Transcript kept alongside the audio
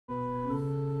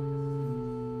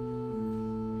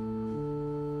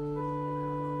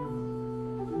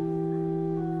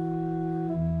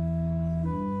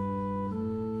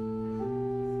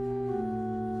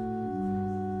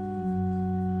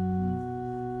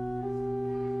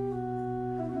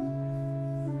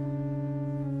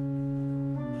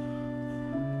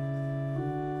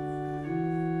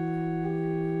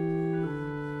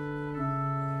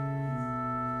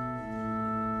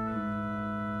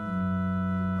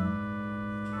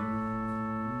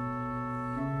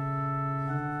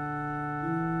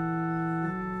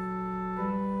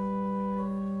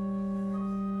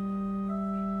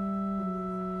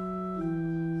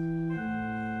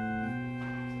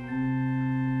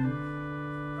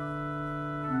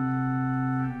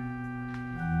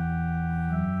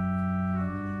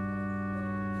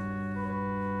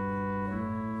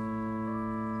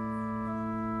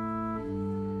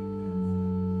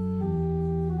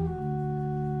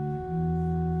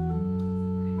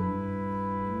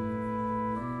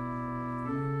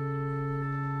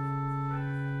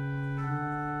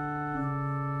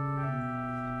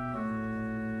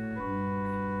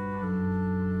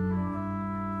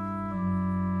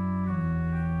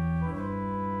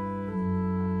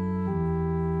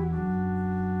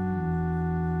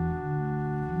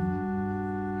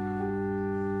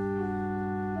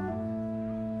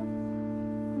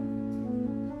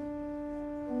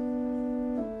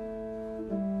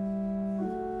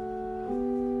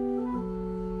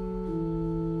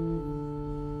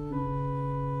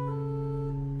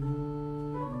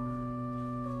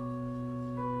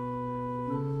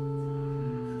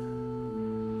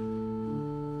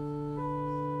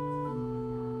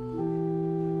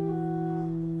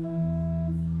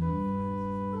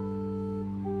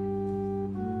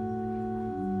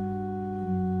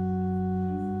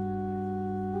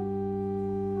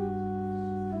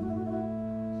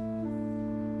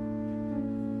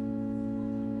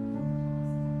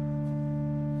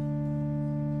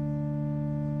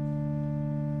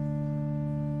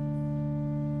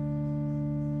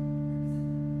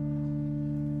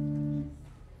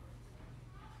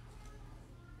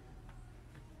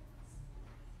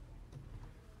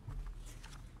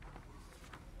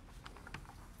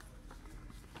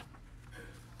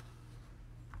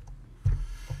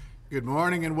Good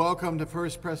morning and welcome to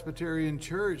First Presbyterian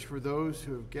Church. For those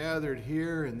who have gathered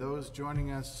here and those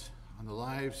joining us on the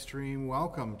live stream,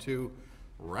 welcome to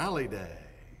Rally Day.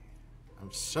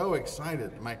 I'm so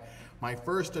excited. My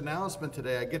first announcement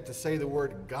today, I get to say the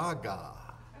word gaga.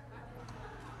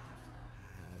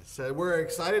 So we're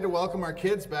excited to welcome our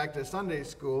kids back to Sunday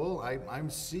school. I'm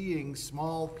seeing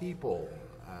small people.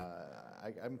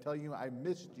 I'm telling you, I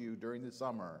missed you during the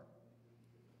summer.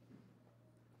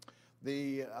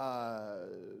 The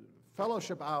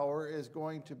fellowship hour is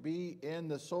going to be in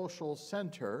the social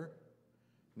center,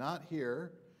 not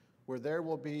here, where there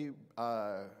will be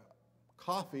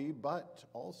coffee, but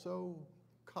also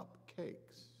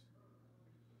cupcakes,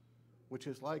 which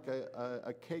is like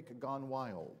a cake gone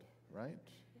wild, right?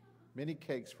 Many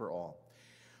cakes for all.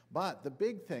 But the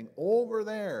big thing over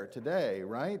there today,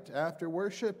 right, after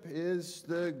worship, is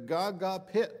the Gaga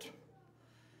Pit.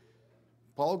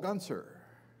 Paul Gunser,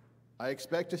 I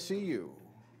expect to see you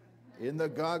in the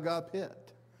Gaga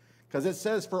Pit, because it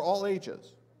says for all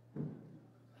ages.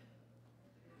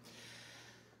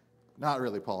 Not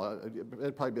really, Paul.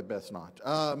 It'd probably be best not.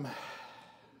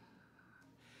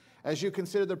 As you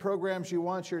consider the programs you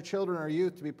want your children or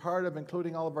youth to be part of,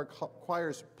 including all of our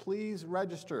choirs, please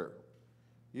register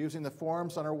using the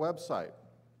forms on our website.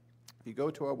 If you go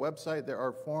to our website, there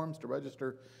are forms to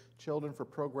register children for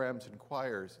programs and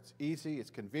choirs. It's easy,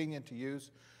 it's convenient to use.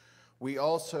 We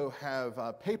also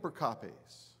have paper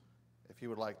copies, if you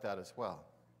would like that as well.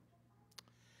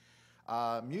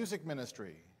 Music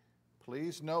ministry.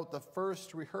 Please note the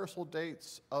first rehearsal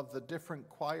dates of the different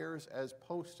choirs as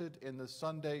posted in the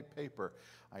Sunday paper.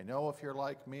 I know if you're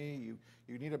like me,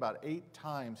 you need about 8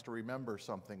 times to remember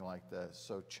something like this,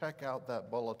 so check out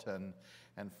that bulletin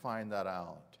and find that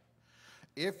out.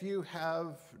 If you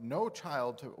have no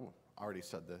child to, already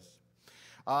said this,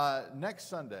 next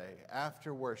Sunday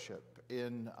after worship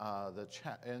in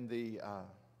the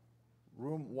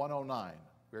room 109,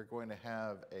 we're going to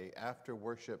have a after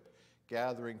worship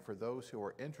gathering for those who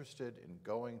are interested in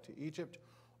going to Egypt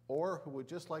or who would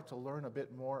just like to learn a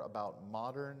bit more about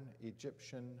modern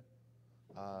Egyptian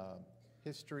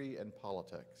history and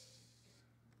politics.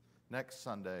 Next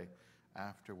Sunday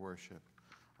after worship.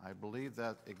 I believe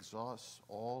that exhausts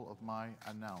all of my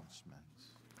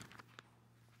announcements.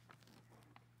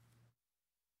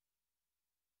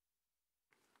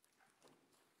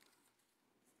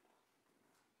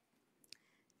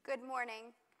 Good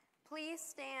morning. Please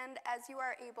stand as you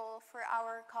are able for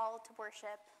our call to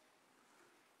worship.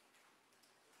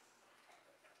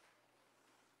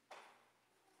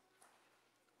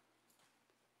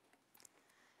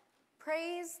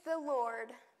 Praise the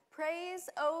Lord. Praise,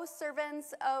 O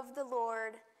servants of the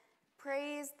Lord.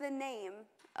 Praise the name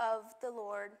of the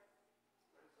Lord.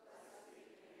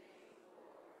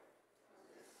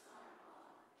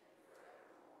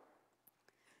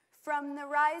 From the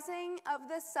rising of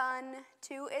the sun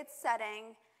to its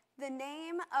setting, the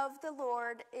name of the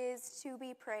Lord is to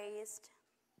be praised.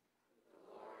 The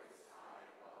Lord is high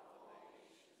above all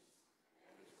nations,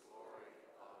 and his glory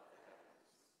above the heavens.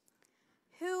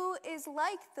 Who is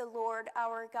like the Lord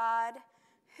our God,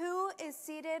 who is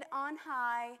seated on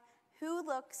high, who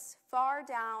looks far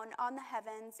down on the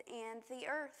heavens and the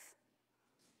earth?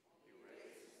 He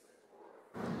raises the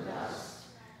poor from the dust,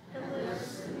 and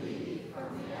lifts the needy from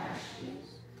the ash heaps,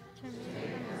 to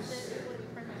make them sit with the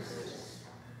princes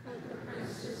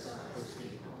of his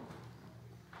people.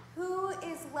 Who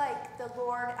is like the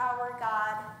Lord our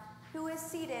God, who is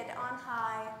seated on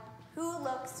high, who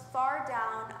looks far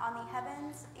down on the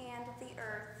heavens and the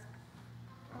earth?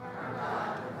 Our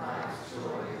God provides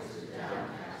joy to the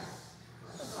downcast,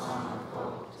 a song of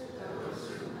hope to those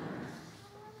who mourn.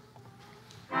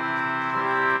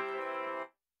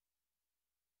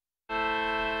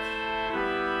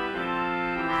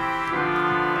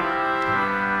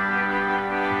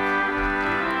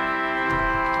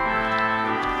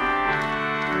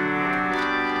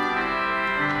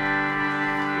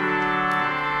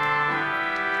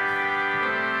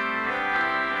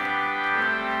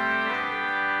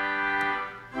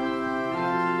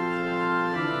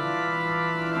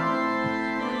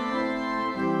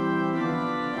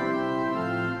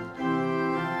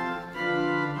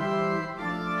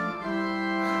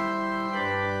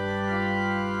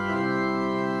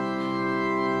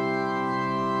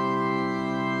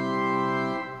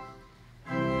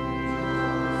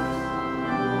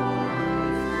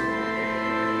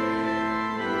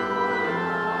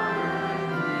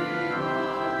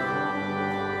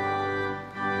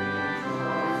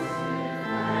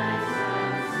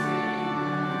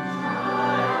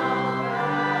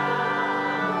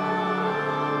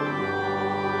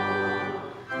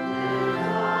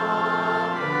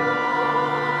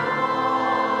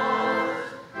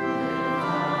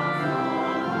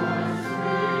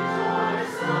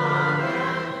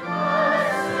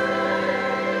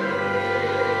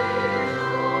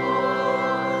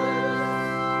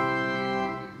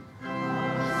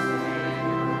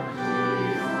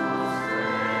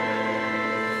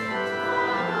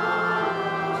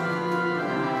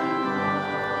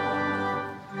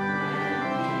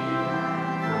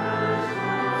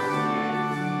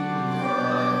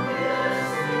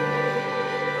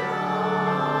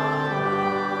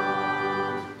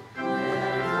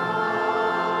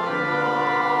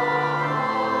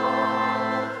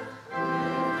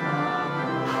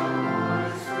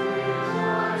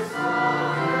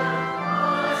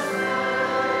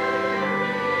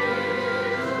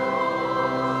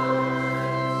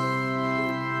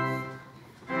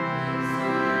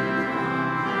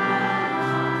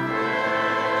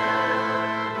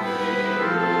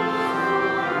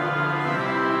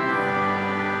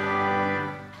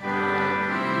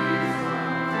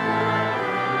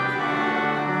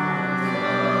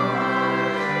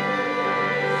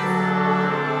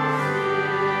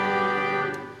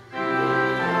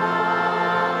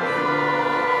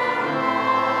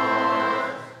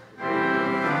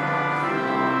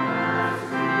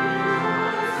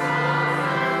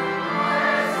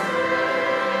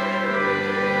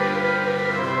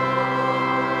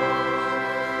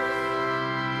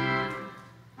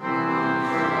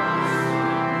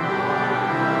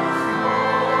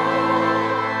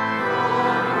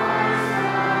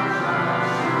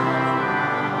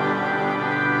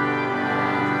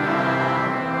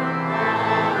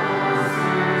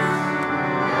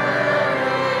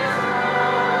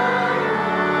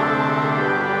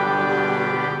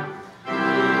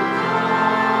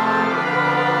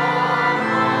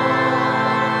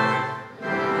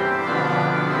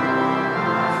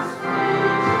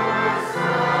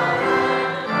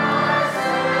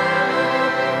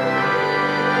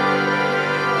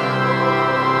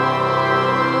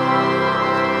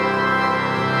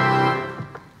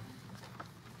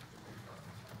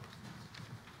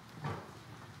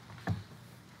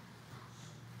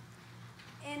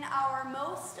 In our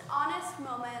most honest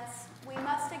moments, we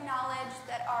must acknowledge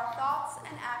that our thoughts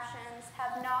and actions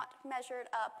have not measured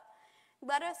up.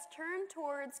 Let us turn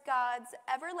towards God's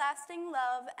everlasting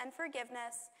love and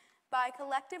forgiveness by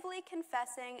collectively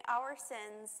confessing our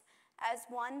sins as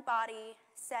one body,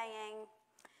 saying,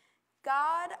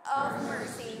 God of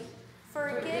mercy,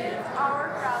 forgive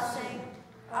our grousing,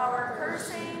 our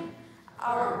cursing,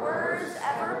 our words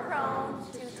ever prone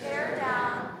to tear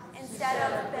down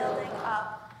instead of building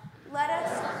up. Let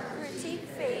us critique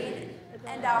fade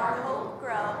and our hope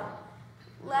grow.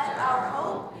 Let our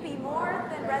hope be more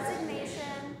than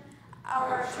resignation,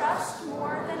 our trust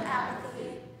more than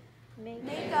apathy.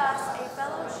 Make us a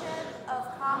fellowship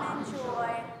of common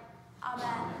joy.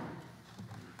 Amen.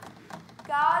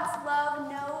 God's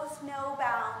love knows no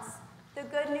bounds. The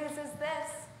good news is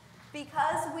this: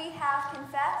 because we have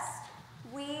confessed,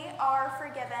 we are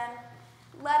forgiven.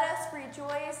 Let us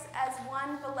rejoice as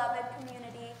one beloved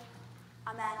community.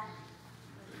 Amen.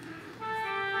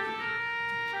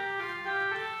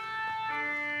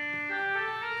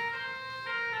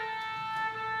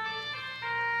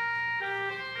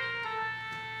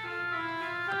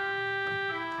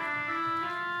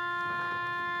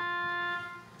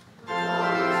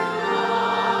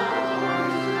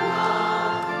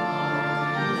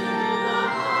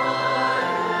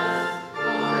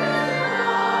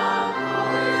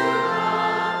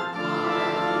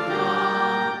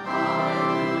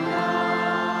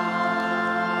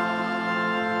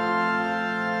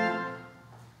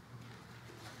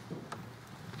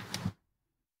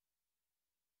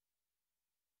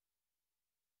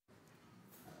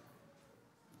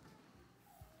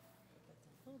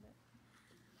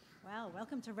 Well,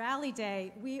 welcome to Rally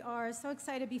Day. We are so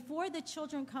excited. Before the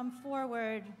children come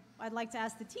forward, I'd like to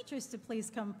ask the teachers to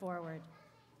please come forward,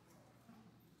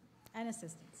 and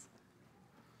assistants.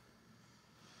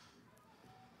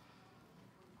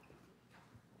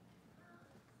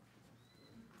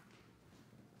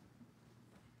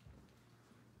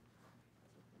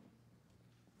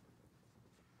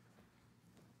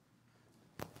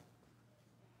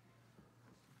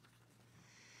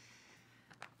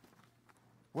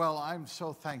 Well, I'm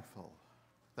so thankful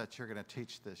that you're going to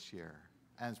teach this year.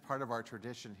 And it's part of our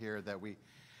tradition here that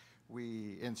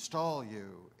we install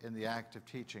you in the act of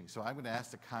teaching. So I'm going to ask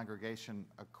the congregation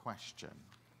a question.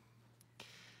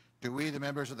 Do we, the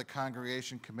members of the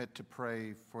congregation, commit to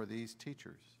pray for these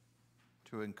teachers,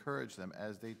 to encourage them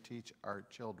as they teach our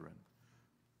children?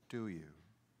 Do you?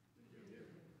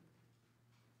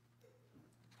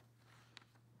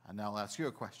 And now I'll ask you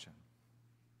a question.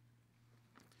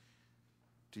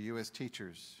 Do you as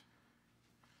teachers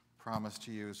promise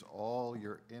to use all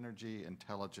your energy,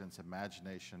 intelligence,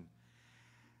 imagination,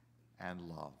 and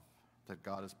love that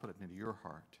God has put into your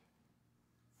heart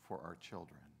for our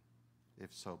children?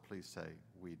 If so, please say,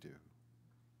 we do.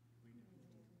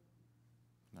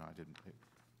 No, I didn't.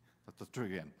 Let's do it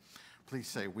again. Please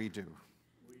say, we do.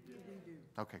 We do.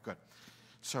 Okay, good.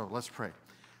 So let's pray.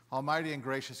 Almighty and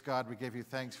gracious God, we give you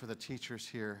thanks for the teachers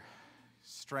here.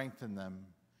 Strengthen them.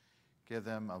 Give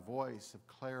them a voice of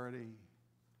clarity,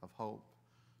 of hope,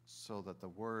 so that the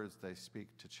words they speak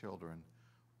to children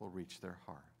will reach their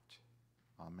heart.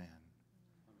 Amen.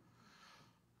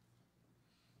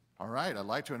 All right, I'd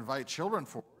like to invite children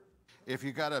forward. If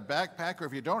you got a backpack or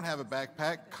if you don't have a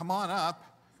backpack, come on up.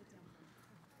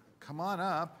 Come on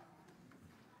up.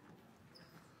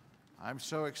 I'm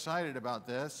so excited about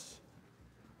this.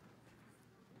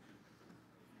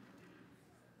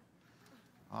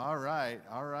 All right,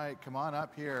 come on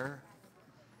up here.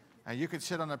 And you can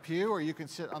sit on a pew or you can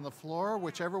sit on the floor,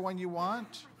 whichever one you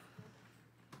want.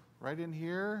 Right in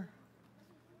here,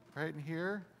 right in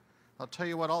here. I'll tell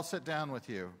you what, I'll sit down with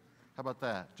you. How about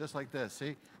that? Just like this,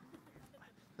 see?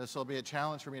 This will be a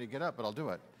challenge for me to get up, but I'll do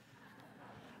it.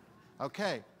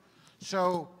 Okay,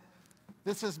 so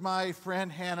this is my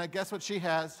friend Hanna. Guess what she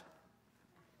has?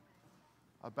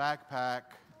 A backpack.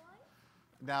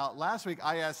 Now, last week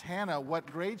I asked Hanna what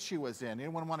grade she was in.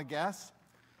 Anyone want to guess?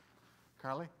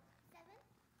 Carly?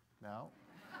 7.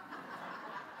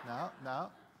 No.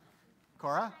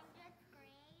 Cora?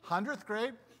 100th grade. 100th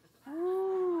grade?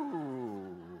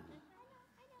 Ooh.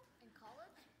 In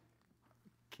college?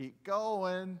 Keep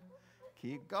going.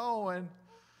 Keep going.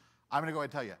 I'm going to go ahead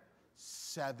and tell you.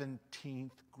 17th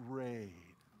grade.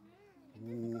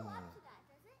 Ooh.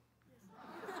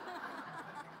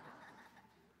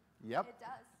 Yep.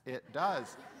 It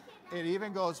does. It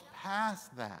even goes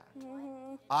past that.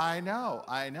 Mm-hmm. I know.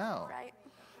 Right.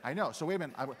 I know. So wait a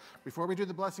minute. Before we do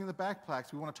the blessing of the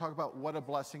backpacks, we want to talk about what a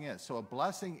blessing is. So a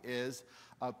blessing is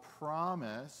a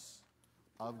promise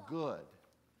of good.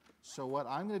 So what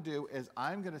I'm going to do is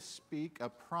I'm going to speak a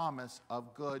promise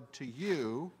of good to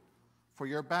you for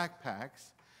your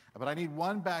backpacks. But I need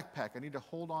one backpack. I need to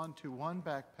hold on to one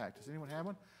backpack. Does anyone have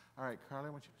one? All right, Carly,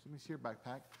 let me see your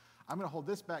backpack. I'm going to hold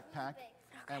this backpack,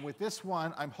 and with this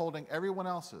one, I'm holding everyone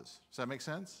else's. Does that make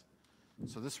sense?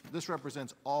 So this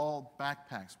represents all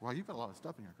backpacks. Wow, you've got a lot of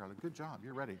stuff in here, Carly. Good job.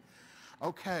 You're ready.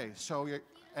 Okay, so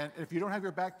and if you don't have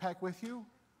your backpack with you,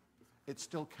 it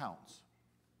still counts.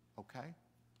 Okay?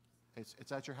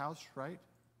 It's at your house, right?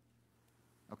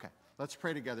 Okay, let's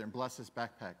pray together and bless this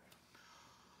backpack.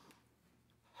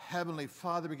 Heavenly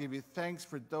Father, we give you thanks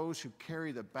for those who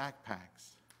carry the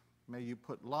backpacks. May you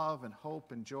put love and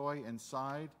hope and joy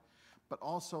inside, but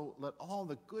also let all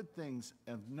the good things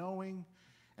of knowing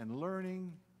and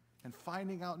learning and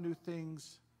finding out new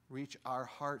things reach our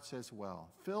hearts as well.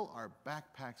 Fill our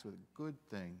backpacks with good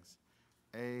things.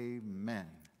 Amen.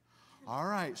 All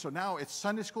right, so now it's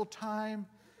Sunday school time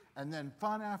and then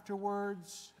fun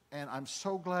afterwards, and I'm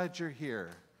so glad you're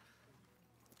here.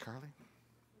 Carly?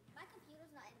 My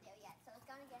computer's not in there yet, so it's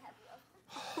going to get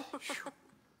heavier.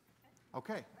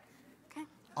 Okay.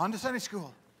 On to Sunday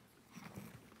school.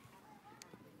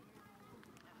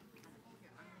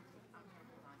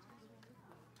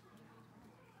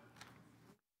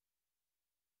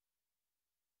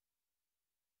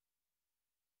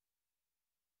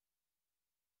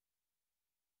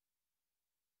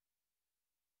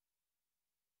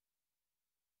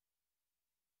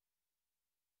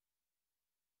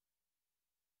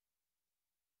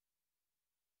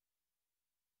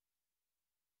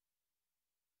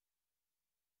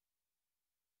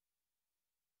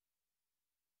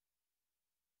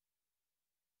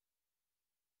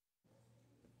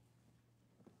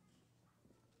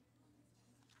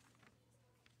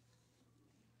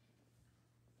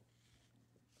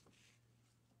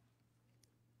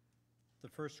 The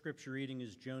first scripture reading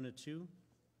is Jonah 2.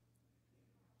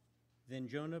 Then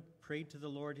Jonah prayed to the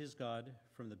Lord his God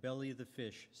from the belly of the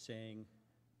fish, saying,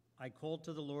 I called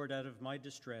to the Lord out of my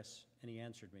distress, and he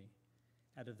answered me.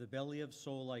 Out of the belly of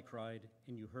Sheol I cried,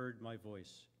 and you heard my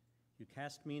voice. You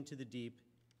cast me into the deep,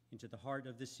 into the heart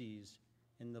of the seas,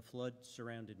 and the flood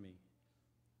surrounded me.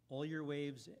 All your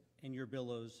waves and your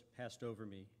billows passed over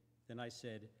me. Then I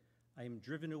said, I am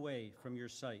driven away from your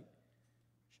sight.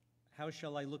 How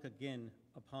shall I look again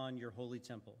upon your holy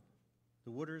temple?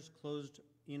 The waters closed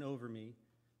in over me,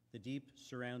 the deep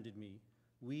surrounded me.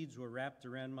 Weeds were wrapped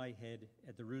around my head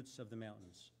at the roots of the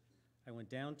mountains. I went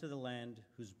down to the land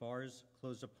whose bars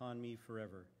closed upon me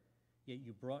forever. Yet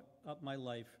you brought up my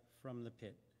life from the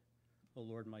pit, O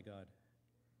Lord my God.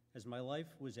 As my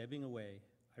life was ebbing away,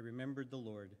 I remembered the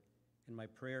Lord, and my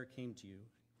prayer came to you,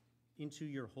 into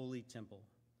your holy temple.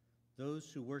 Those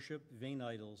who worship vain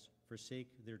idols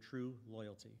forsake their true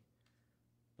loyalty.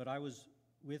 But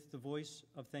with the voice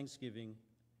of thanksgiving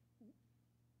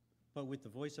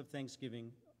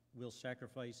will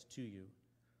sacrifice to you.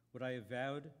 What I have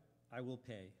vowed, I will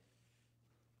pay.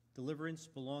 Deliverance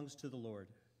belongs to the Lord.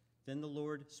 Then the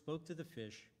Lord spoke to the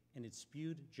fish, and it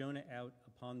spewed Jonah out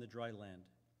upon the dry land.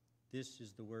 This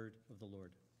is the word of the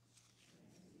Lord.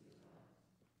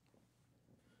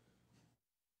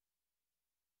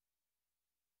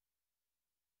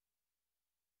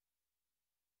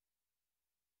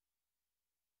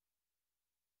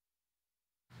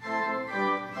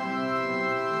 Hallelujah.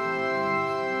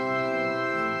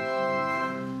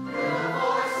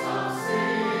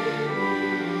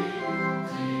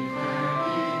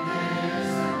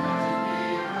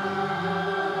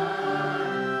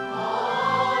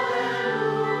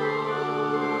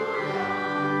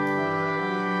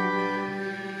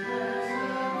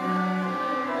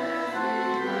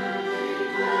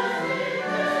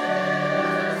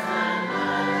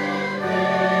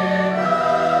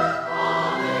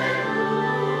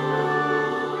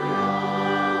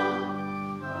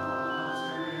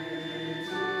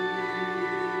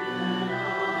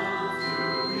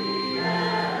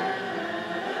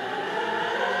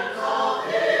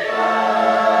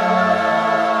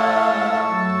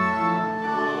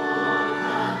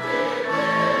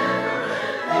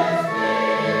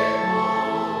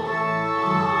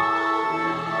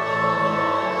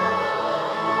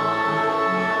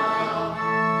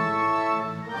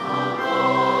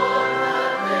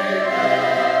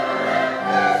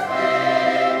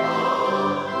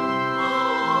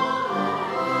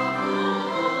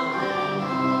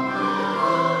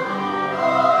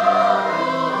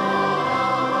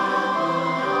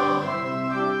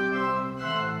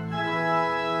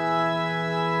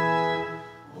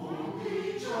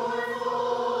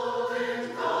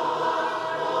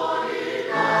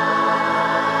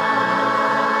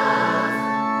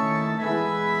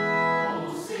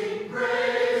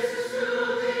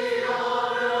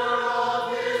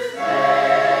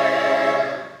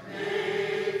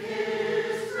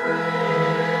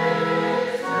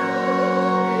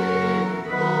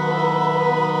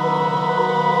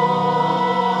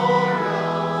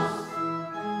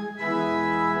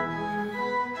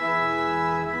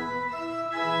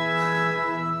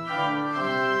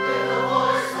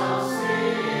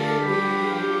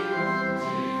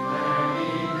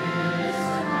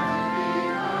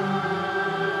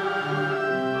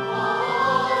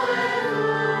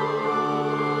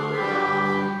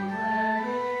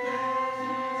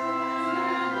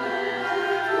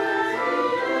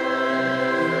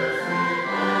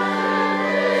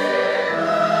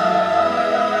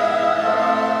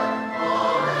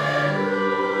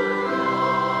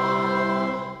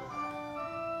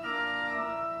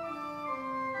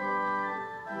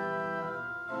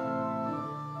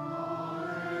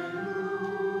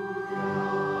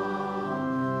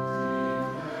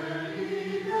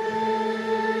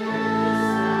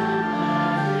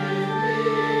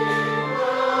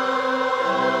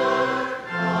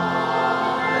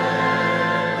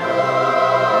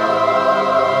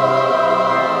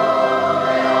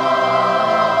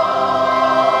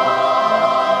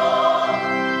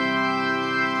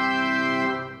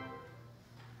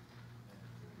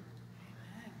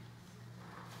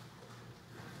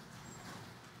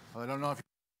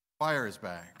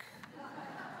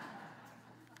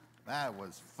 That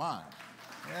was fun.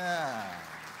 Yeah,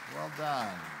 well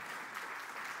done.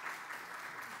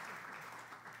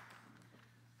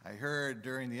 I heard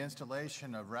during the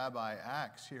installation of Rabbi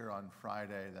Axe here on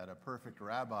Friday that a perfect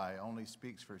rabbi only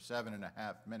speaks for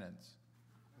 7.5 minutes.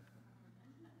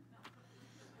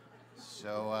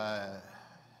 So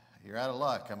you're out of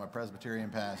luck. I'm a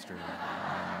Presbyterian pastor.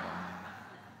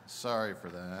 Sorry for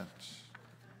that.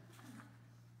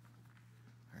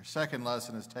 Our second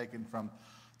lesson is taken from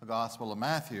the Gospel of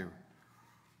Matthew,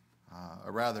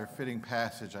 a rather fitting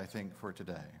passage, I think, for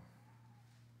today.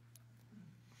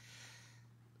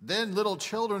 Then little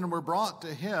children were brought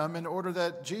to him in order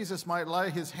that Jesus might lay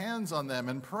his hands on them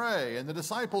and pray, and the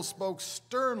disciples spoke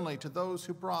sternly to those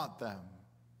who brought them.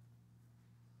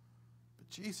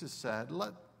 But Jesus said,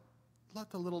 let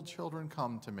the little children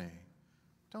come to me.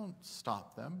 Don't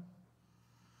stop them.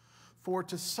 For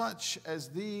to such as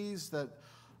these that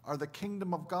are the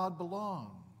kingdom of God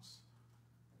belongs.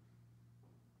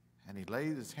 And he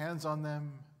laid his hands on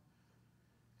them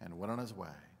and went on his way.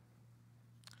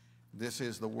 This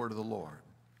is the word of the Lord.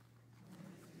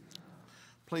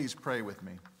 Please pray with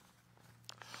me.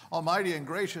 Almighty and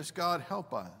gracious God,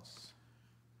 help us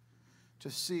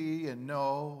to see and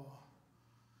know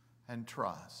and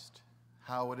trust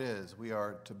how it is we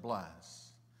are to bless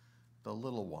the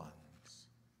little ones.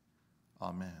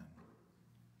 Amen.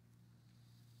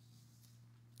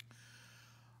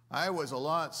 I was a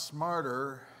lot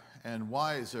smarter and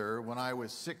wiser when I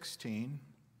was 16.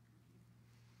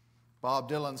 Bob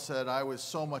Dylan said, I was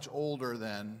so much older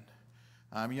then,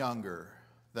 I'm younger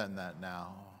than that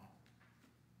now.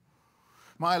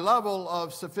 My level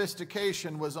of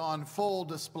sophistication was on full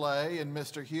display in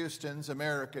Mr. Houston's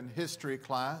American history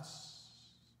class.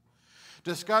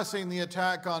 Discussing the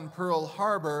attack on Pearl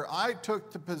Harbor, I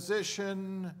took the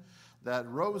position that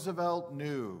Roosevelt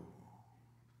knew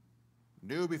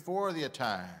before the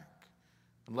attack,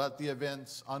 and let the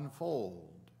events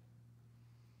unfold.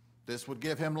 This would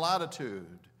give him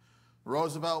latitude.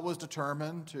 Roosevelt was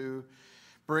determined to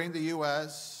bring the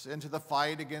U.S. into the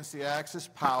fight against the Axis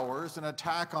powers. An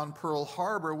attack on Pearl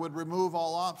Harbor would remove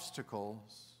all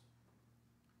obstacles.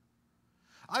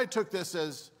 I took this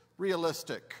as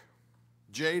realistic,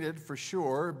 jaded for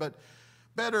sure, but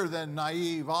better than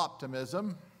naive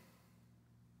optimism.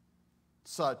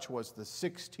 Such was the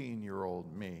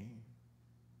 16-year-old me.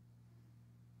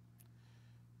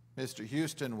 Mr.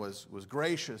 Houston was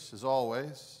gracious as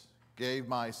always, gave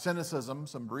my cynicism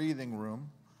some breathing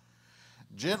room,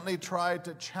 gently tried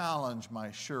to challenge my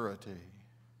surety.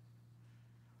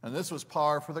 And this was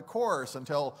par for the course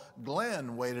until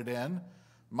Glenn waded in.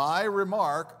 My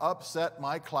remark upset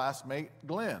my classmate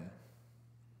Glenn.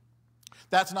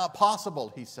 That's not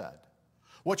possible, he said.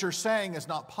 What you're saying is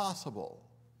not possible.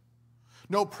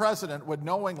 No president would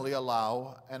knowingly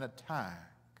allow an attack.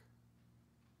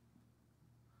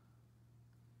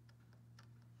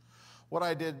 What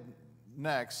I did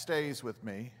next stays with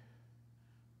me.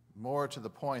 More to the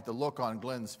point, the look on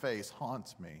Glenn's face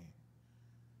haunts me.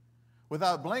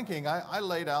 Without blinking, I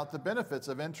laid out the benefits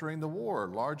of entering the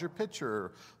war, larger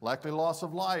picture, likely loss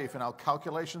of life, and how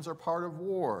calculations are part of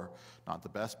war. Not the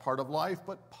best part of life,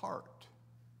 but part,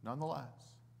 nonetheless.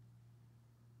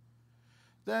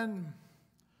 Then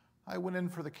I went in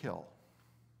for the kill.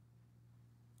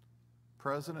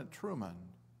 President Truman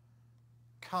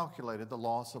calculated the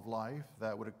loss of life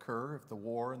that would occur if the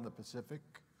war in the Pacific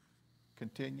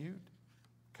continued,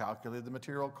 calculated the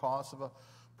material costs of a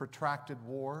protracted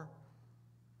war,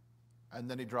 and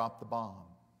then he dropped the bomb.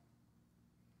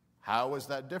 How is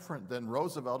that different than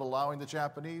Roosevelt allowing the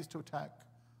Japanese to attack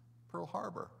Pearl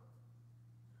Harbor?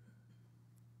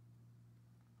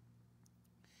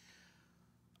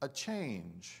 A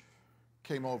change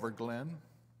came over Glenn.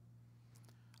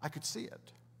 I could see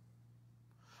it.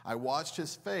 I watched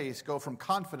his face go from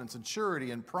confidence and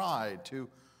surety and pride to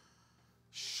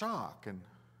shock and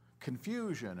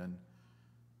confusion and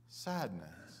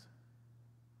sadness.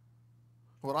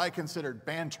 What I considered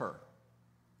banter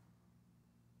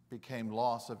became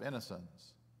loss of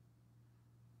innocence.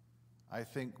 I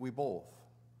think we both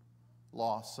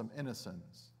lost some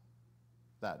innocence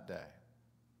that day.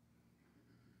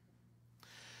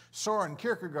 Soren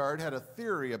Kierkegaard had a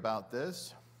theory about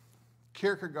this.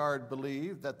 Kierkegaard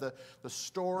believed that the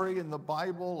story in the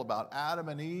Bible about Adam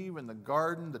and Eve in the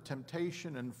garden, the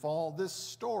temptation and fall, this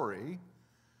story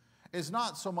is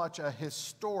not so much a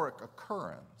historic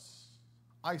occurrence,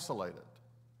 isolated.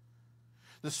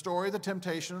 The story of the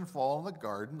temptation and fall in the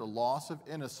garden, the loss of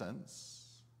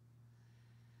innocence,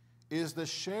 is the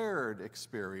shared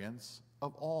experience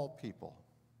of all people.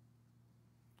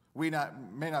 We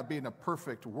may not be in a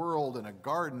perfect world in a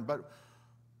garden, but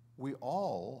we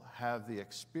all have the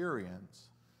experience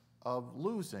of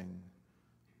losing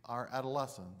our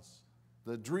adolescence,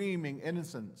 the dreaming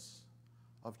innocence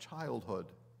of childhood.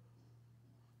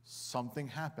 Something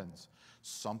happens,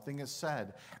 something is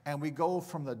said, and we go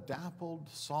from the dappled,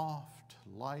 soft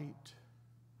light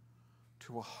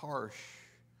to a harsh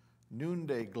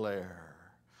noonday glare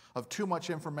of too much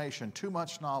information, too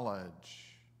much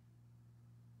knowledge,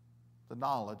 the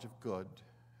knowledge of good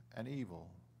and evil.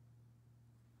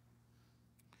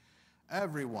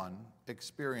 Everyone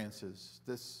experiences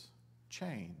this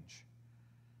change.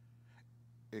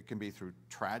 It can be through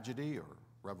tragedy or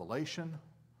revelation,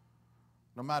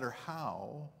 no matter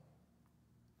how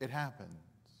it happens.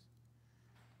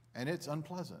 And it's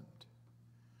unpleasant.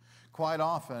 Quite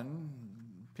often,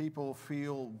 people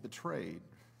feel betrayed,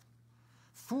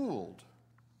 fooled,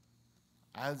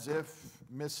 as if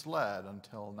misled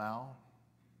until now.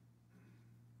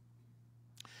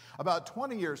 About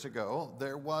 20 years ago,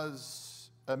 there was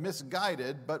a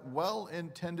misguided but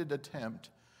well-intended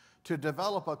attempt to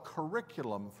develop a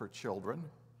curriculum for children,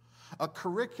 a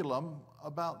curriculum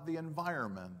about the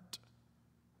environment.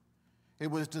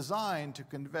 It was designed to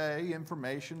convey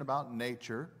information about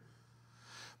nature,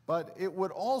 but it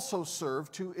would also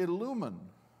serve to illumine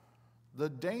the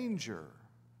danger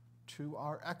to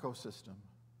our ecosystem.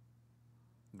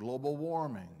 Global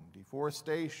warming,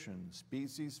 deforestation,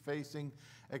 species facing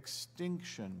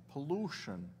extinction,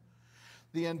 pollution.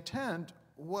 The intent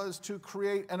was to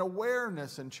create an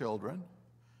awareness in children,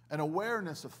 an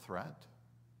awareness of threat,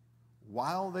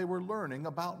 while they were learning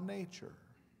about nature.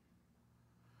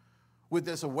 With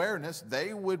this awareness,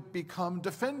 they would become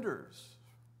defenders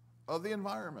of the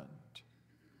environment.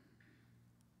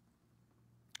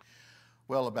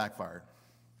 Well, it backfired.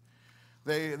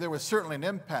 There was certainly an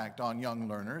impact on young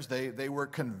learners. They were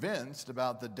convinced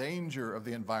about the danger of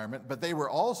the environment, but they were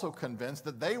also convinced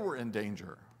that they were in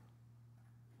danger.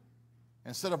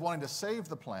 Instead of wanting to save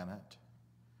the planet,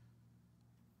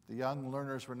 the young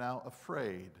learners were now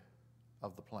afraid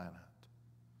of the planet.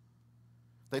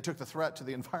 They took the threat to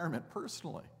the environment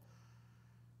personally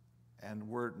and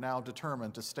were now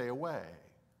determined to stay away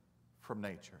from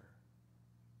nature.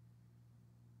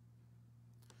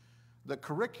 The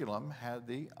curriculum had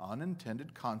the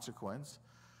unintended consequence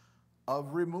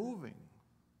of removing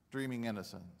dreaming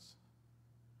innocence,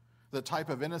 the type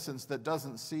of innocence that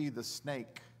doesn't see the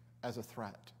snake as a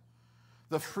threat,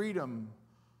 the freedom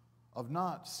of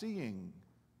not seeing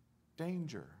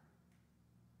danger.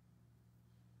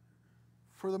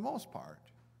 For the most part,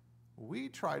 we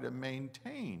try to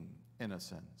maintain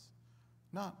innocence,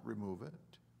 not remove it.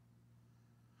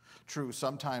 True,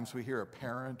 sometimes we hear a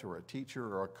parent or a teacher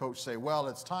or a coach say, well,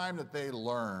 it's time that they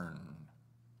learn.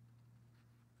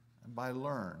 And by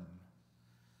learn,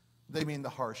 they mean the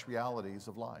harsh realities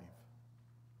of life.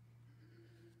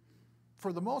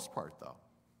 For the most part, though,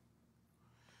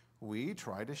 we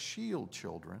try to shield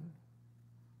children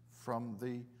from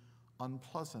the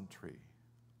unpleasantry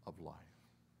of life.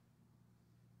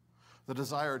 The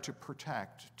desire to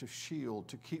protect, to shield,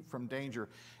 to keep from danger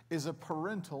is a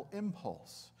parental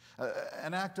impulse,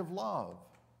 an act of love.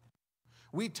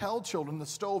 We tell children the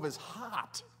stove is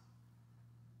hot,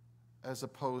 as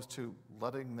opposed to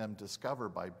letting them discover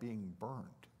by being burned.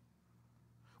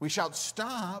 We shout,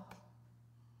 stop,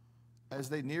 as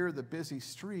they near the busy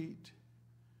street,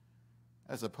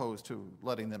 as opposed to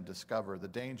letting them discover the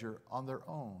danger on their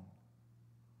own.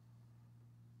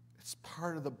 It's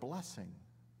part of the blessing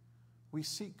we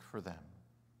seek for them.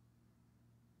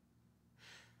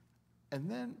 And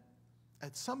then,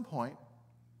 at some point,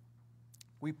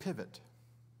 we pivot.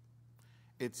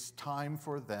 It's time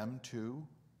for them to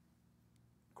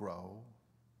grow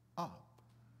up,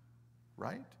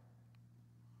 right?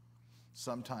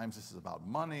 Sometimes this is about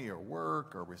money or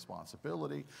work or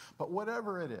responsibility, but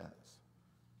whatever it is,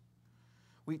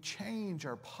 we change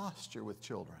our posture with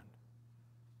children.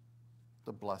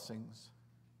 The blessings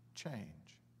change.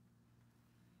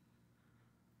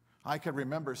 I can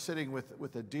remember sitting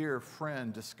with a dear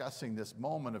friend discussing this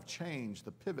moment of change,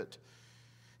 the pivot.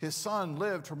 His son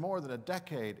lived for more than a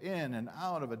decade in and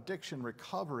out of addiction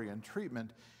recovery and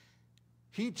treatment.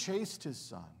 He chased his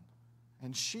son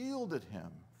and shielded him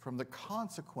from the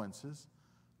consequences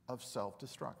of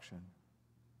self-destruction.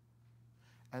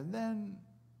 And then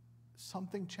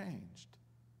something changed.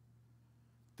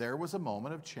 There was a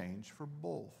moment of change for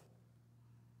both.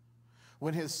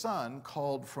 When his son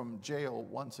called from jail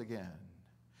once again,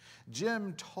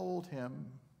 Jim told him,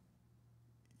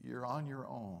 "You're on your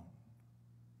own."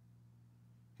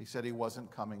 He said he wasn't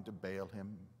coming to bail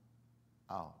him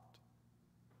out.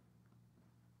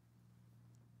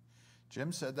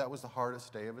 Jim said that was the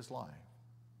hardest day of his life.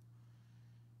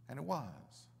 And it was.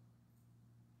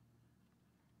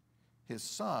 His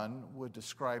son would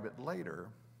describe it later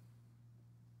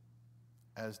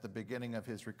as the beginning of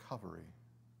his recovery,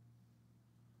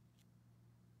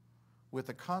 with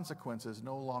the consequences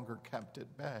no longer kept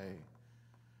at bay.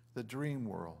 The dream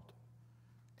world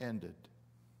ended.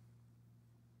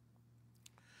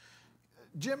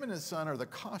 Jim and his son are the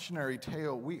cautionary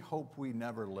tale we hope we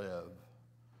never live.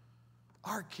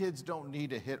 Our kids don't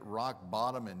need to hit rock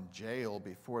bottom in jail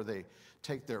before they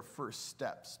take their first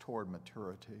steps toward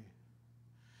maturity.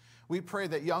 We pray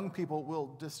that young people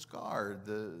will discard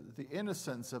the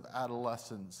innocence of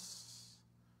adolescence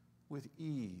with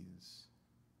ease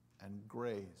and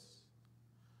grace.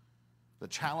 The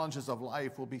challenges of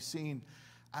life will be seen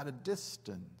at a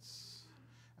distance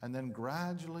and then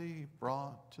gradually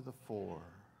brought to the fore.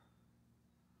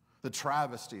 The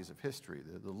travesties of history,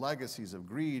 the legacies of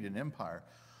greed and empire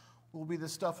will be the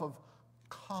stuff of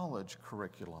college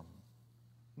curriculum,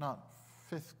 not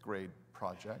fifth grade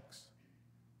projects.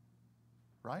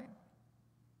 Right?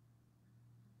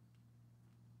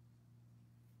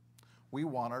 We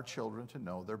want our children to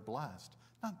know they're blessed,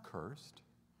 not cursed.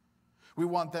 We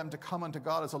want them to come unto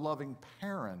God as a loving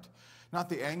parent, not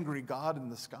the angry God in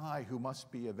the sky who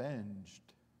must be avenged.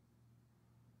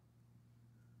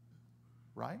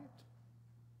 Right?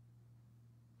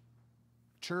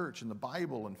 Church and the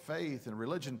Bible and faith and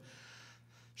religion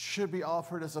should be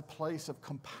offered as a place of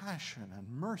compassion and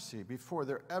mercy before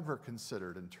they're ever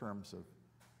considered in terms of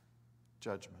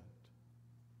judgment.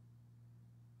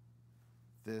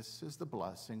 This is the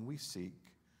blessing we seek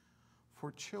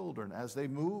for children as they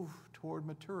move toward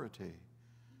maturity.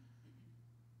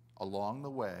 Along the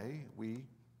way, we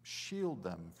shield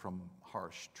them from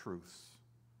harsh truths,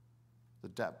 the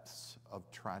depths of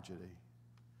tragedy.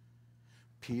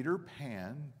 Peter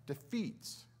Pan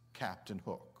defeats Captain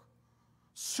Hook.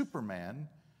 Superman,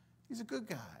 he's a good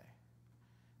guy.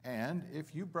 And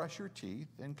if you brush your teeth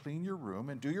and clean your room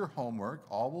and do your homework,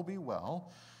 all will be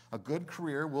well. A good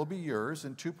career will be yours,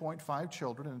 and 2.5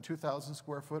 children and a 2,000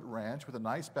 square foot ranch with a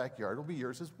nice backyard will be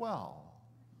yours as well.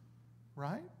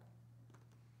 Right?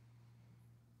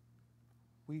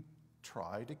 We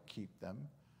try to keep them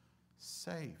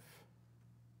safe.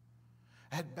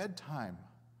 At bedtime,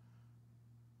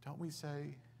 don't we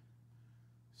say,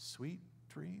 sweet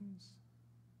dreams?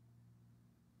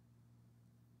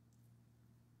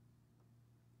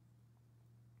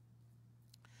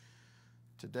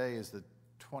 Today is the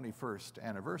 21st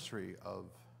anniversary of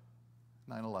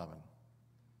 9/11,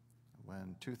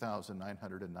 when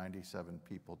 2,997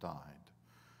 people died,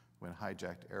 when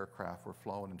hijacked aircraft were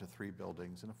flown into 3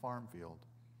 buildings in a farm field.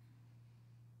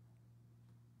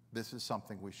 This is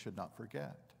something we should not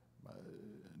forget,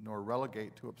 nor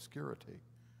relegate to obscurity.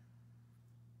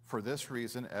 For this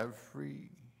reason, every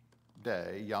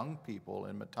day, young people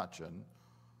in Metuchen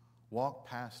walk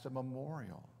past a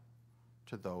memorial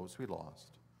to those we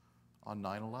lost on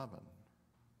 9/11.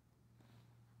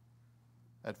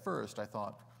 At first, I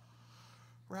thought,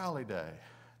 Rally Day,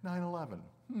 9/11,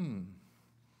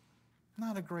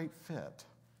 not a great fit.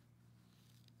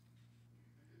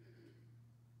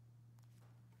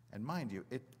 And mind you,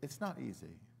 it's not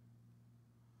easy.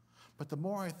 But the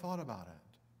more I thought about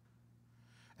it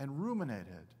and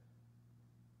ruminated,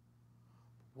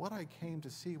 what I came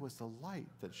to see was the light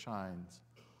that shines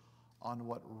on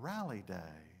what Rally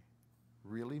Day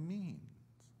really means.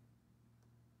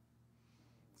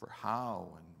 For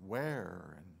how and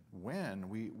where and when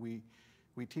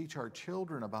we teach our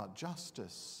children about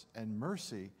justice and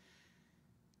mercy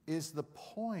is the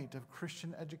point of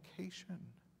Christian education.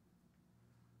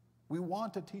 We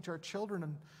want to teach our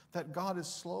children that God is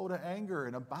slow to anger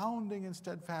and abounding in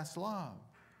steadfast love.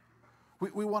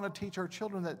 We want to teach our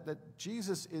children that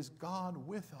Jesus is God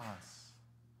with us.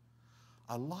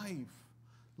 A life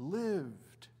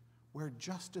lived where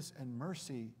justice and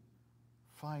mercy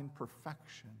find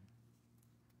perfection.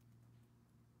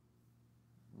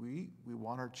 We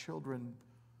want our children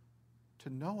to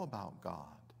know about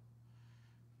God,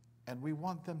 and we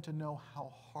want them to know how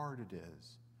hard it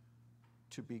is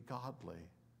to be godly.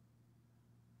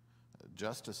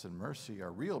 Justice and mercy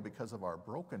are real because of our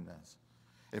brokenness.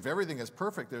 If everything is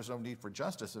perfect, there's no need for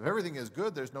justice. If everything is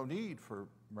good, there's no need for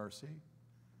mercy.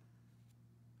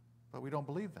 But we don't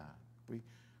believe that.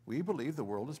 We believe the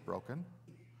world is broken,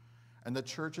 and the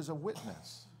church is a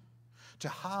witness to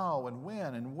how and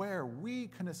when and where we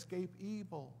can escape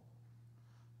evil.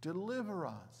 Deliver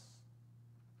us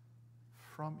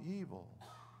from evil.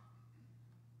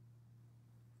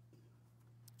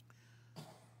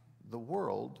 The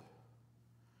world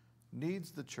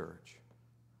needs the church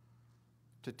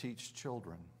to teach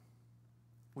children.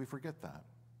 We forget that.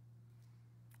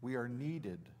 We are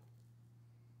needed.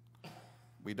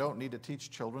 We don't need to teach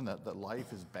children that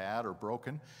life is bad or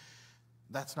broken.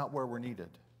 That's not where we're needed.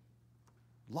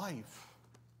 Life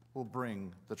will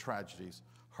bring the tragedies,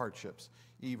 hardships,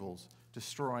 evils,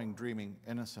 destroying, dreaming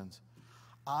innocence.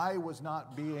 I was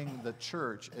not being the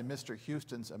church in Mr.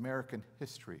 Houston's American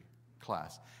history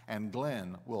class, and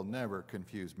Glenn will never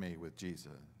confuse me with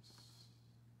Jesus.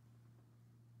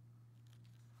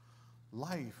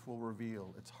 Life will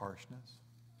reveal its harshness,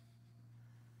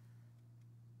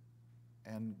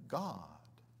 and God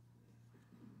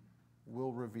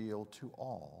will reveal to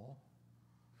all.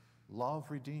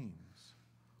 Love redeems,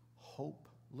 hope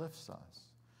lifts us,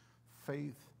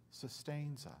 faith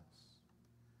sustains us.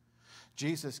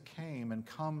 Jesus came and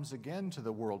comes again to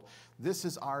the world. This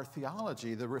is our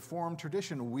theology, the Reformed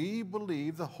tradition. We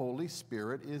believe the Holy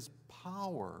Spirit is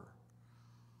power,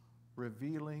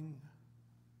 revealing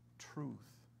truth.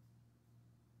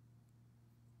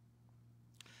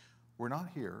 We're not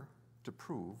here to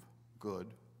prove good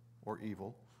or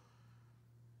evil.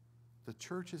 The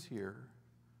church is here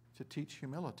to teach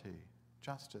humility,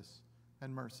 justice,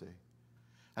 and mercy.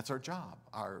 That's our job,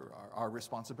 our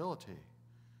responsibility.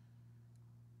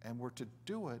 And we're to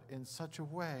do it in such a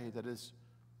way that is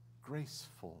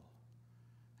graceful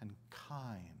and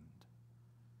kind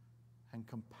and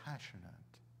compassionate.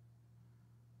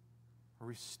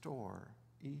 Restore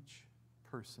each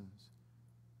person's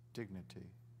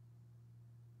dignity.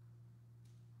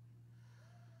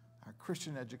 Our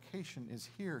Christian education is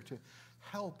here to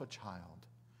help a child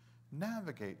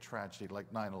navigate tragedy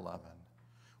like 9/11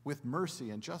 with mercy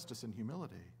and justice and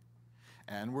humility.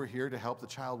 And we're here to help the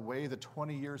child weigh the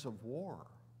 20 years of war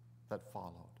that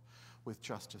followed with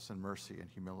justice and mercy and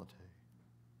humility.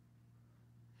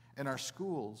 In our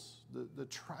schools, the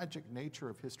tragic nature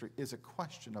of history is a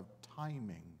question of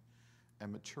timing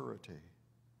and maturity.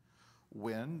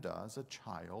 When does a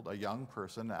child, a young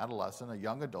person, an adolescent, a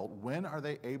young adult, when are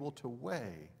they able to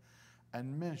weigh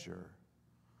and measure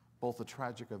both the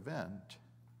tragic event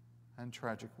and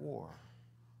tragic war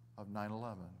of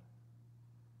 9/11?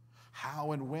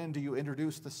 How and when do you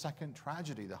introduce the second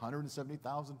tragedy, the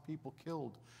 170,000 people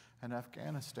killed in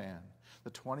Afghanistan,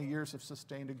 the 20 years of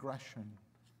sustained aggression?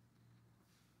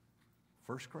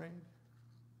 First grade?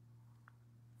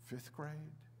 Fifth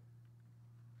grade?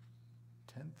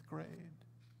 10th grade?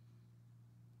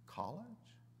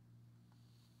 College?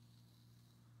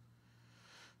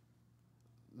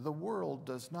 The world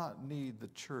does not need the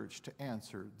church to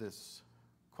answer this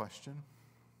question.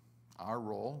 Our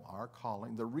role, our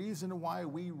calling, the reason why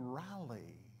we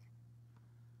rally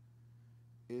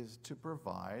is to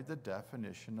provide the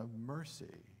definition of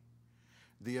mercy,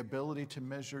 the ability to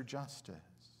measure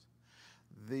justice,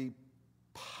 the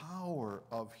power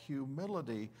of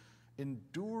humility,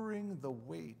 enduring the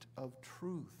weight of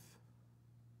truth.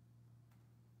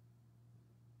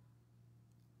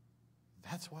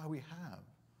 That's why we have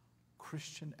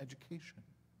Christian education.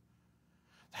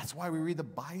 That's why we read the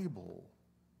Bible.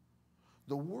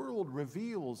 The world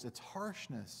reveals its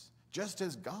harshness, just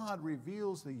as God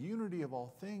reveals the unity of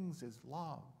all things is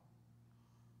love.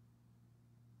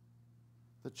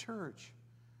 The church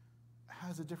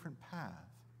has a different path.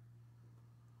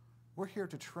 We're here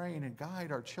to train and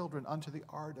guide our children unto the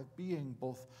art of being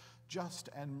both just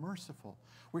and merciful.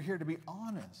 We're here to be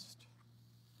honest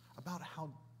about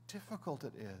how difficult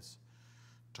it is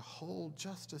to hold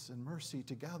justice and mercy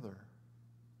together.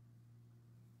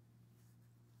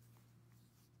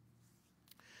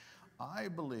 I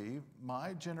believe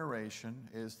my generation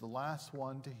is the last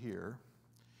one to hear,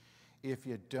 if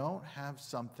you don't have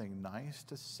something nice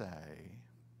to say,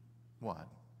 what?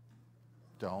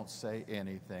 Don't say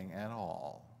anything at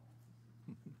all.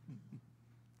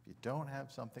 If you don't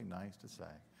have something nice to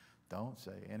say, don't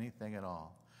say anything at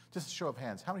all. Just a show of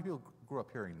hands, how many people grew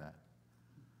up hearing that?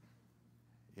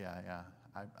 Yeah.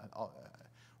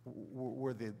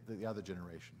 We're the other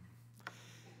generation.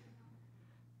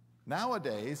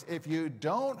 Nowadays, if you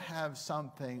don't have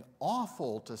something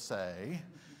awful to say,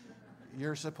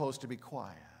 you're supposed to be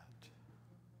quiet.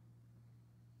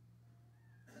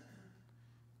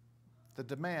 The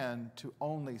demand to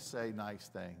only say nice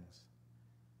things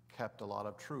kept a lot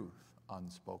of truth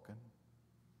unspoken.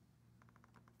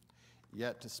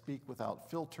 Yet to speak without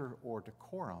filter or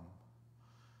decorum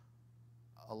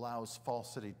allows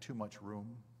falsity too much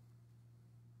room.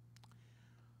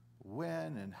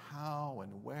 When and how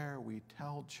and where we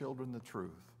tell children the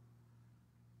truth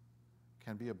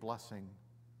can be a blessing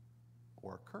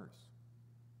or a curse.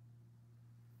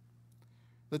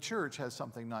 The church has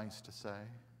something nice to say.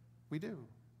 We do.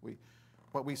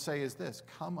 What we say is this: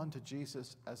 come unto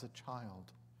Jesus as a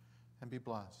child and be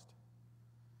blessed.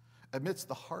 Amidst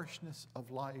the harshness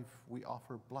of life, we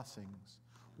offer blessings,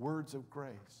 words of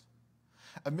grace.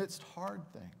 Amidst hard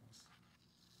things,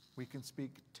 we can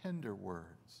speak tender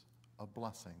words of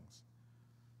blessings,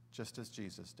 just as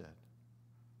Jesus did.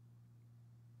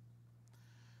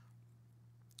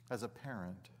 As a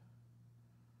parent,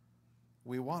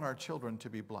 we want our children to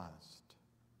be blessed.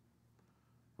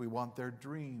 We want their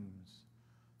dreams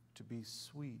to be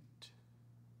sweet.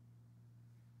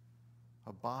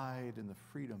 Abide in the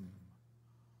freedom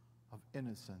of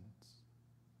innocence.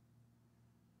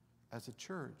 As a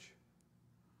church,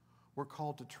 we're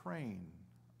called to train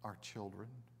our children,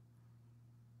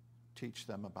 teach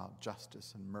them about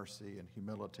justice and mercy and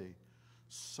humility,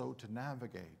 so to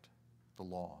navigate the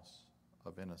loss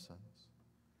of innocence.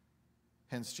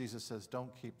 Hence, Jesus says,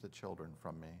 don't keep the children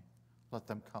from me. Let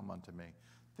them come unto me.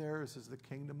 Theirs is the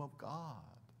kingdom of God.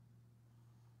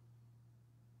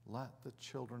 Let the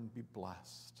children be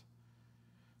blessed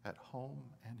at home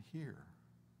and here.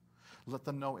 Let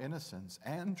them know innocence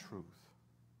and truth,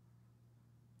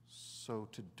 so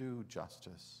to do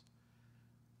justice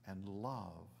and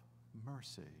love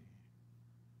mercy.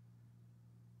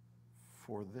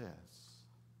 For this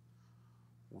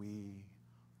we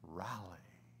rally.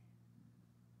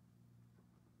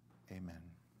 Amen.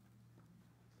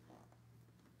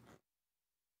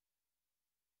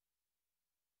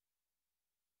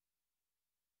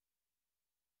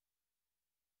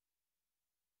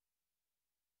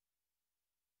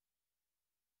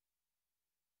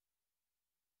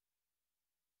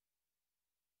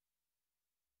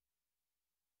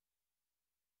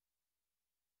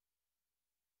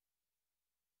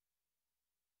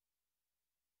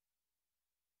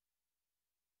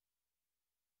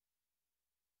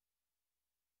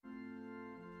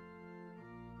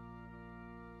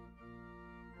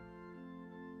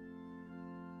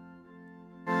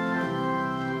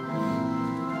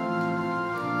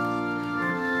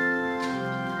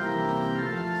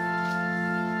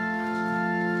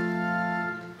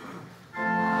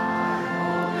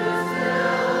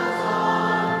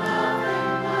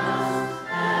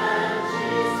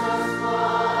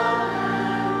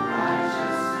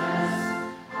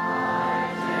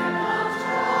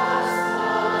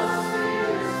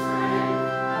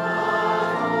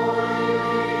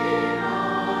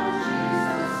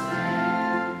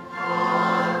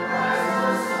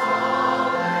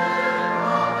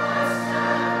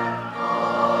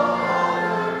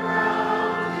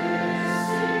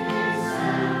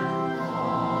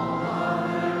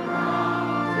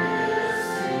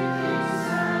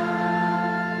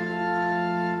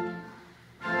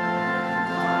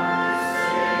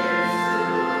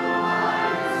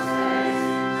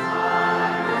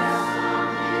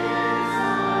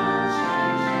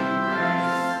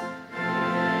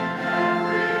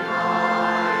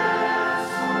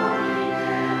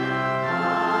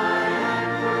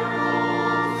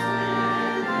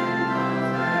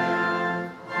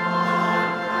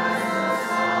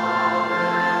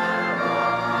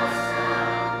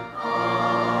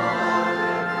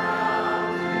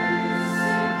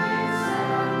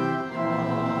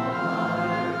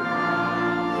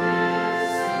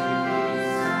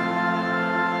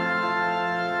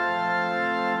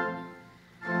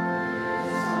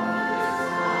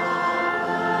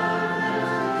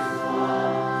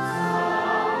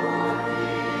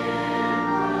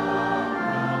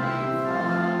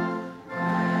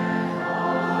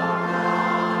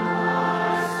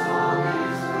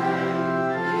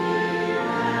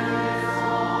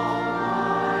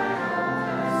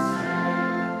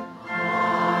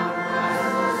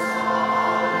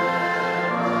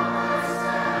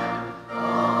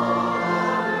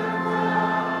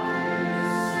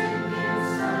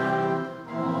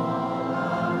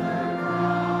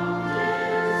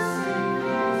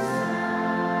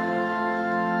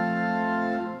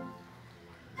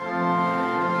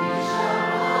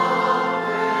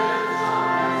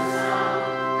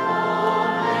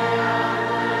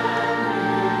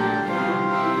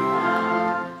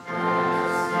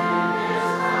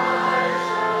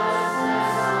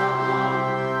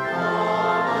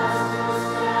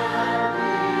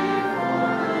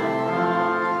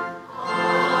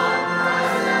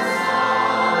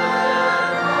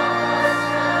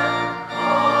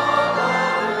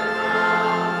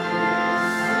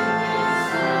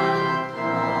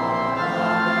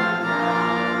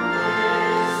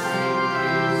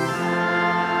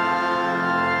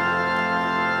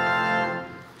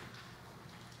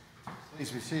 Please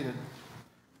be seated.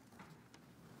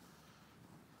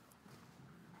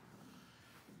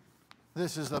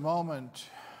 This is the moment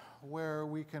where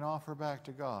we can offer back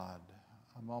to God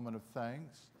a moment of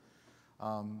thanks.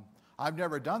 I've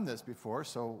never done this before,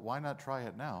 so why not try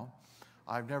it now?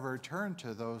 I've never turned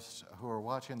to those who are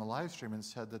watching the live stream and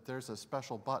said that there's a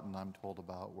special button I'm told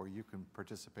about where you can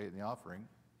participate in the offering.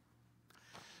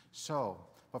 So,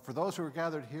 but for those who are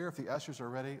gathered here, if the ushers are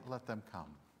ready, let them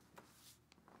come.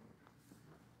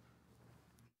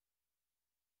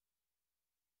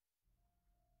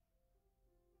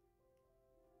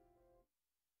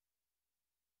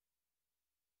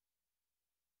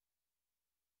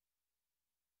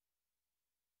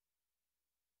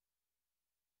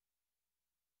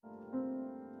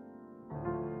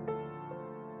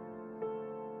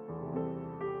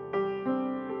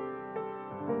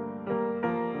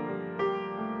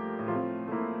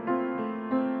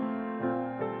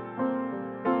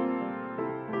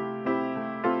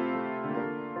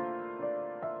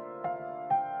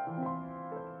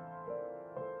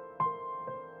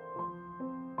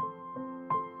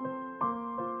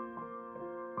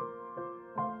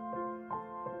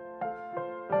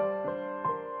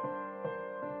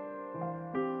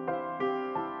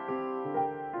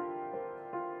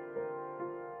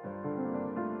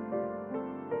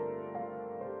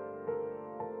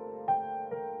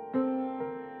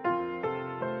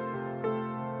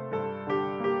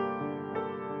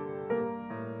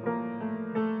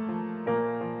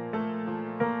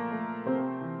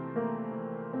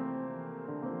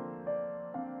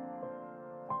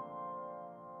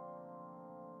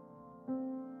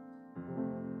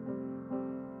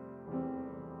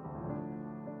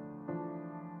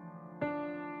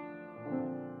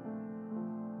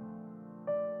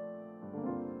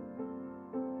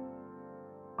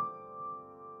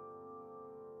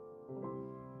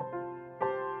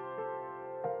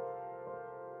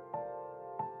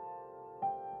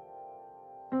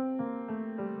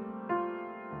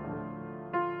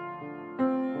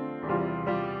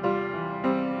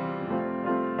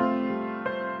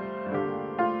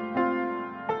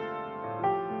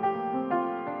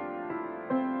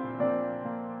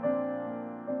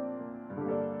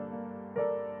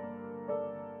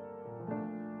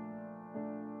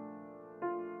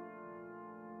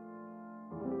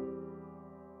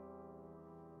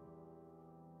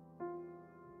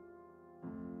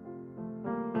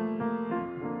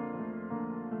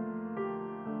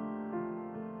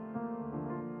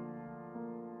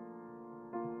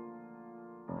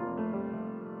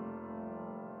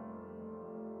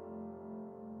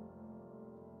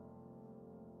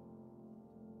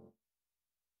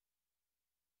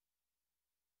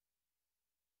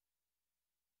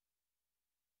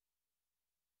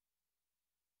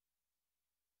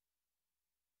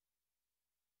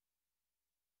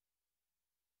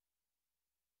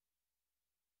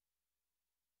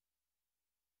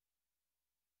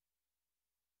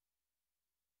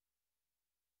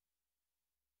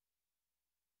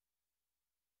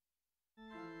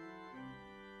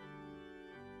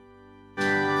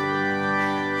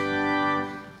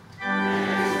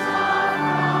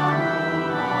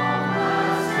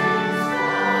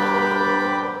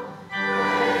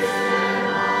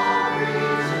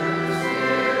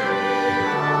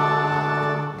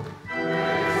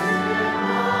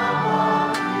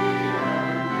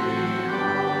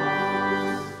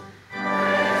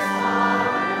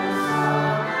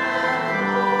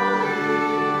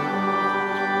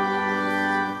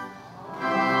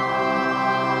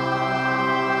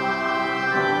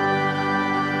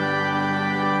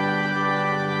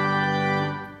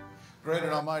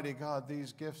 Almighty God,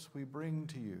 these gifts we bring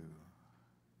to you.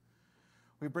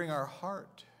 We bring our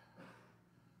heart,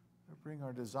 we bring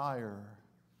our desire,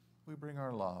 we bring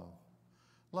our love.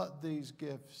 Let these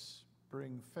gifts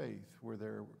bring faith where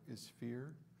there is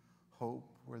fear,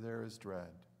 hope where there is dread,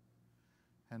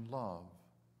 and love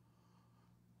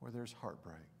where there's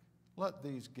heartbreak. Let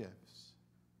these gifts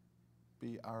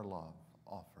be our love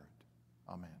offered.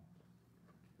 Amen.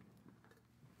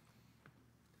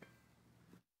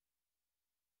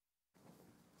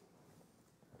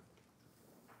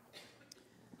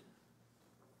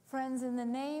 Friends, in the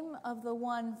name of the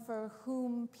one for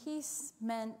whom peace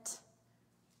meant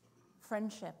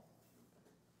friendship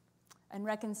and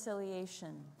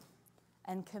reconciliation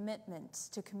and commitment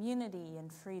to community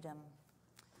and freedom,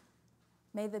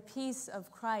 may the peace of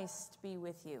Christ be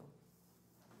with you.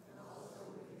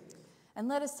 And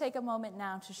let us take a moment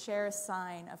now to share a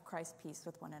sign of Christ's peace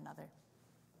with one another.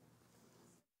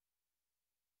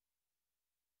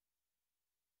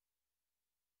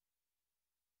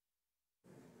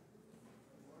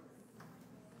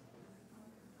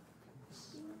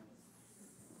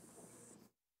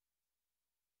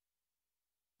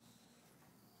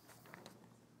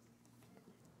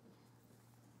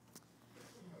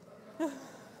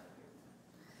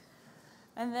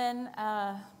 And then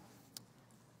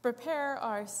prepare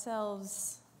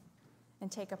ourselves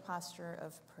and take a posture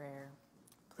of prayer.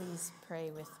 Please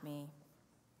pray with me.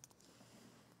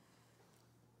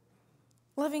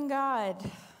 Living God,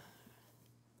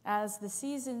 as the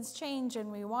seasons change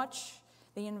and we watch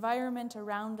the environment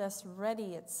around us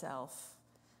ready itself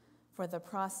for the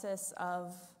process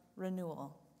of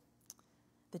renewal,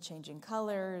 the changing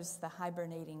colors, the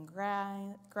hibernating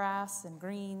grass and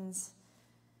greens,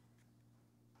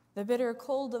 the bitter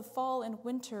cold of fall and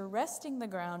winter resting the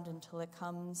ground until it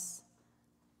comes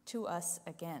to us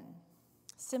again,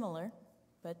 similar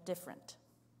but different.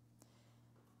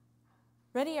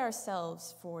 Ready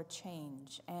ourselves for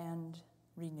change and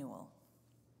renewal.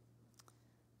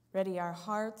 Ready our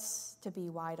hearts to be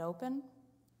wide open.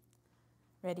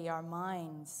 Ready our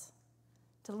minds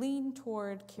to lean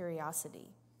toward curiosity.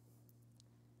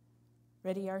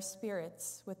 Ready our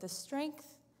spirits with the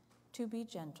strength to be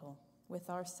gentle with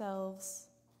ourselves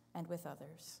and with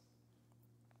others.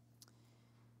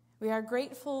 We are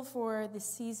grateful for the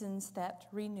seasons that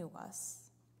renew us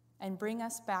and bring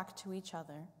us back to each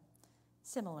other,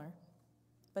 similar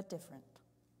but different.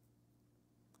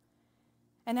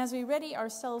 And as we ready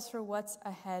ourselves for what's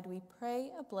ahead, we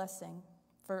pray a blessing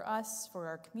for us, for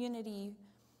our community,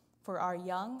 for our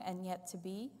young and yet to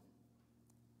be,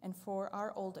 and for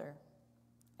our older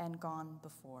and gone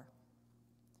before.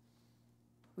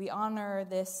 We honor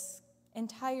this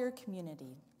entire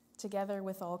community, together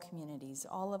with all communities,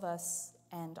 all of us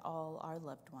and all our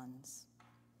loved ones.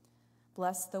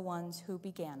 Bless the ones who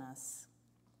began us.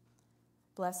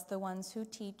 Bless the ones who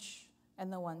teach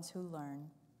and the ones who learn.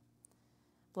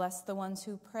 Bless the ones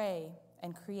who pray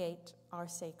and create our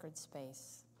sacred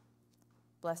space.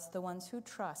 Bless the ones who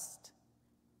trust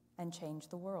and change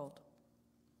the world.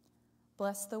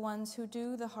 Bless the ones who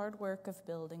do the hard work of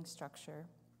building structure.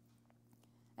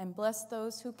 And bless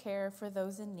those who care for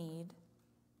those in need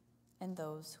and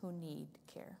those who need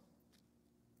care.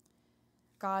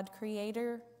 God,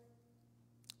 Creator,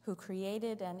 who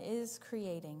created and is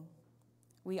creating,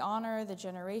 we honor the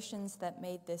generations that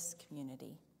made this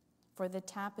community, for the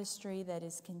tapestry that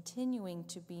is continuing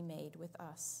to be made with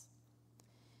us.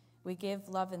 We give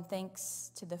love and thanks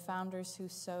to the founders who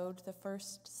sewed the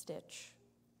first stitch.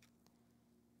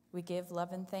 We give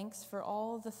love and thanks for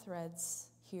all the threads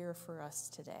here for us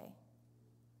today.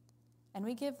 And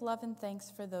we give love and thanks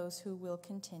for those who will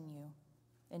continue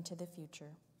into the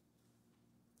future.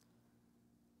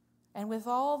 And with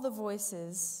all the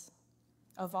voices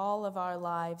of all of our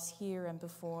lives here and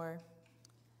before,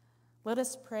 let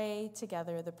us pray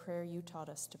together the prayer you taught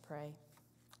us to pray,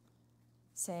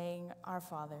 saying, Our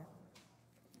Father,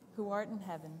 who art in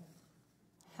heaven,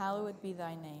 hallowed be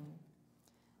thy name.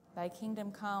 Thy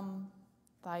kingdom come,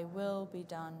 thy will be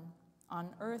done, on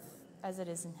earth as it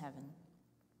is in heaven.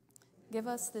 Give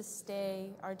us this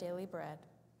day our daily bread,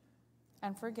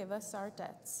 and forgive us our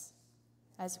debts,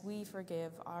 as we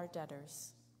forgive our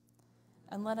debtors.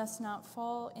 And let us not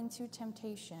fall into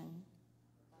temptation,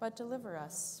 but deliver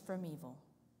us from evil.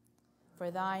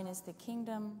 For thine is the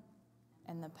kingdom,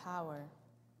 and the power,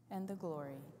 and the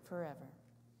glory forever.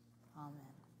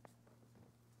 Amen.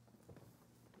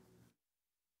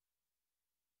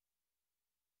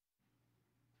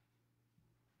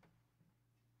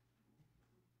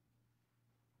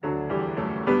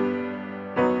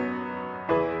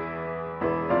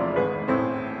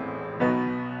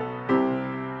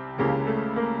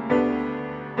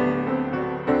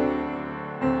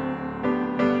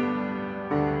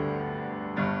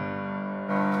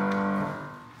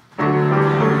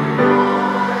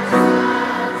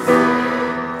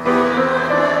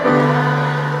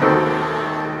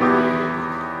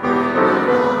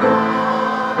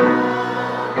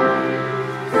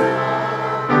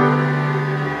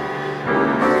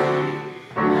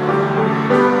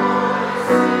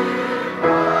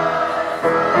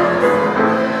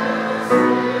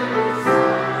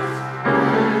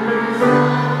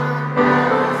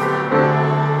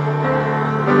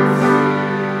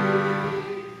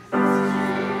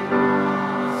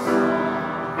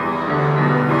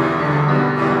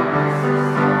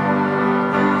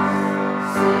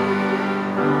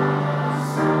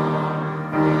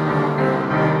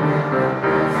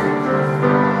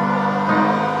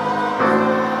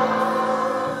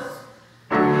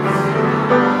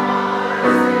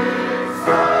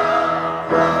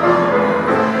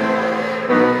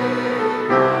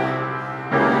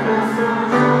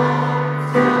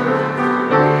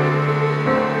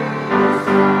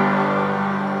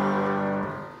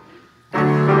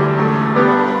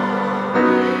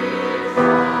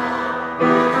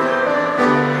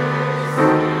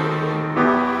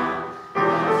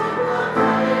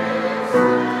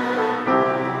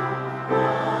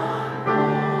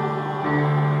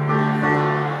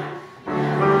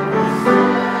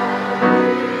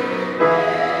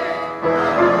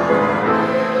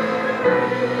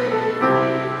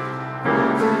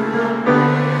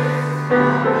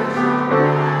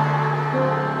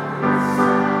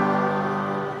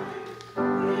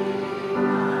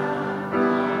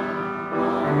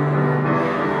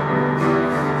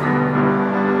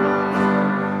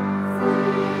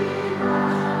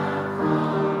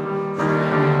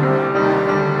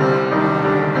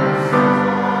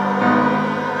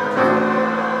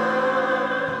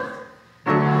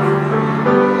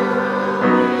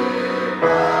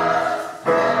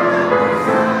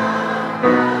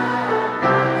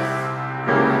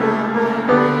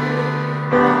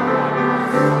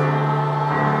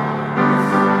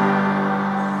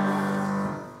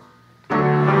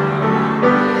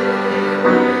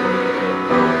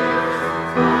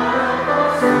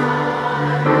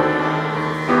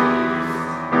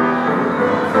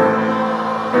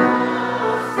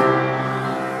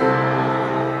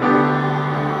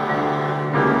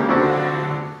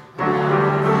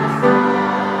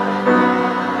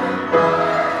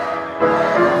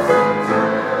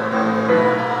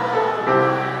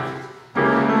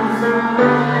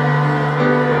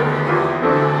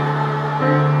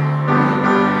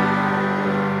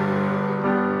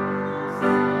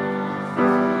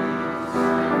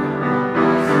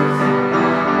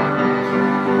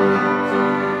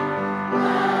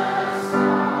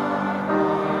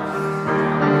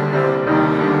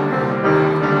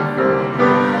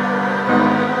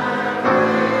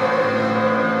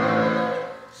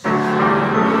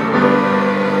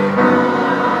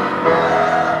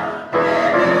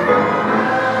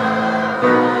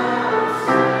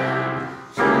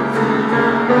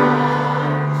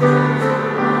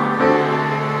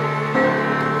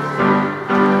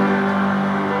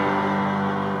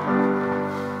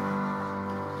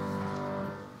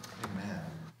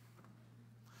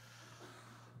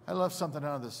 something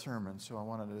out of this sermon, so I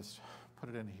wanted to just put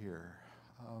it in here.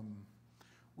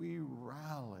 We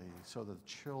rally so that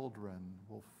children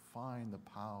will find the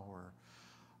power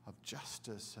of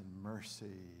justice and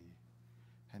mercy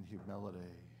and humility.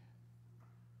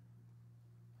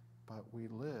 But we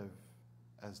live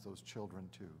as those children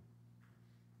too.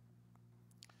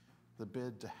 The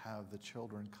bid to have the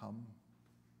children come,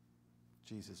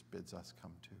 Jesus bids us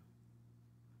come too.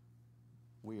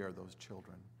 We are those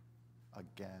children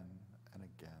again and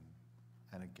again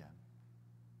and again.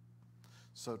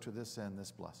 So to this end, this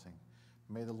blessing,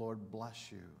 may the Lord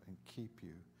bless you and keep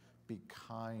you, be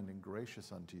kind and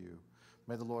gracious unto you.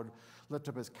 May the Lord lift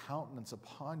up his countenance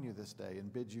upon you this day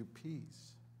and bid you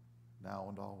peace, now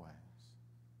and always.